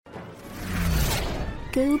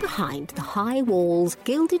Go behind the high walls,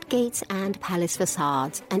 gilded gates and palace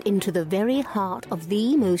facades and into the very heart of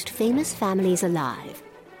the most famous families alive.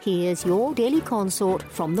 Here's your daily consort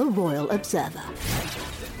from the Royal Observer.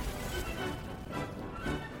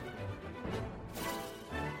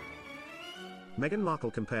 Meghan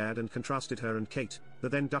Markle compared and contrasted her and Kate, the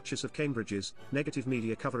then Duchess of Cambridge's, negative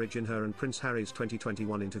media coverage in her and Prince Harry's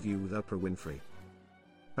 2021 interview with Oprah Winfrey.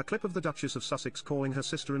 A clip of the Duchess of Sussex calling her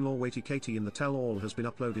sister-in-law Weighty Katie in the tell-all has been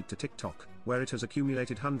uploaded to TikTok, where it has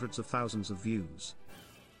accumulated hundreds of thousands of views.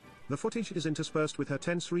 The footage is interspersed with her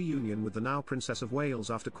tense reunion with the now Princess of Wales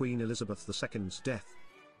after Queen Elizabeth II's death.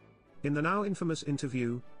 In the now infamous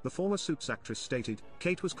interview, the former Suits actress stated,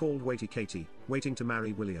 "Kate was called Weighty Katie, waiting to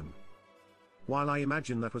marry William. While I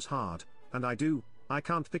imagine that was hard, and I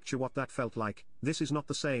can't picture what that felt like. This is not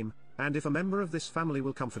the same, and if a member of this family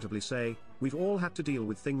will comfortably say, we've all had to deal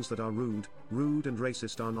with things that are rude and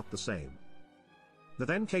racist are not the same." The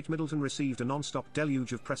then Kate Middleton received a non-stop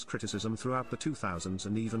deluge of press criticism throughout the 2000s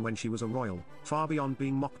and even when she was a royal, far beyond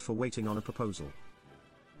being mocked for waiting on a proposal.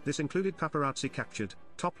 This included paparazzi-captured,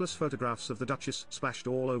 topless photographs of the Duchess splashed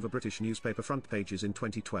all over British newspaper front pages in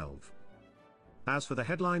 2012. As for the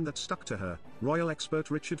headline that stuck to her, royal expert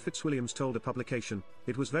Richard Fitzwilliams told a publication,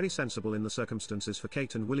 "It was very sensible in the circumstances for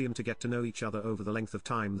Kate and William to get to know each other over the length of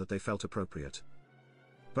time that they felt appropriate.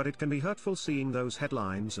 But it can be hurtful seeing those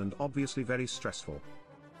headlines and obviously very stressful."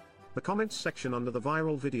 The comments section under the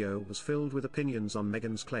viral video was filled with opinions on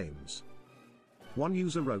Meghan's claims. One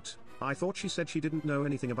user wrote, "I thought she said she didn't know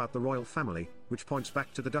anything about the royal family, which points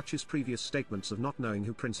back to the Duchess' previous statements of not knowing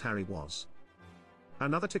who Prince Harry was."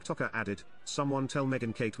 Another TikToker added, "Someone tell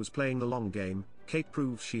Meghan Kate was playing the long game. Kate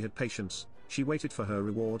proves she had patience, she waited for her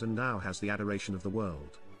reward and now has the adoration of the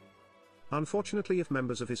world." Unfortunately, if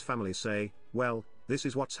members of his family say, "Well, this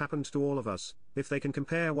is what's happened to all of us," if they can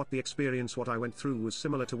compare what I went through was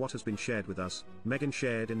similar to what has been shared with us, Meghan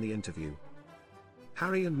shared in the interview.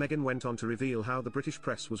 Harry and Meghan went on to reveal how the British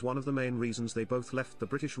press was one of the main reasons they both left the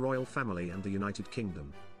British royal family and the United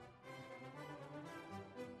Kingdom.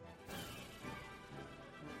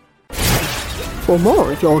 For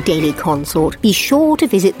more of your daily consort, be sure to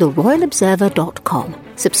visit theroyalobserver.com.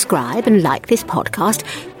 Subscribe and like this podcast.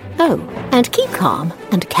 Oh, and keep calm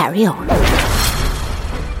and carry on.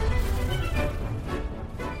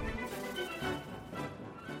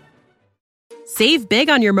 Save big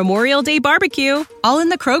on your Memorial Day barbecue, all in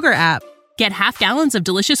the Kroger app. Get half gallons of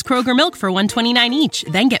delicious Kroger milk for $1.29 each.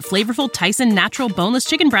 Then get flavorful Tyson natural boneless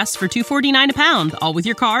chicken breasts for $2.49 a pound, all with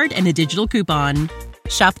your card and a digital coupon.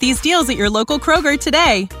 Shop these deals at your local Kroger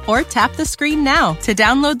today, or tap the screen now to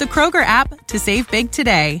download the Kroger app to save big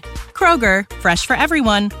today. Kroger, fresh for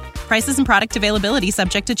everyone. Prices and product availability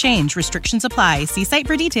subject to change. Restrictions apply. See site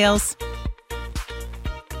for details.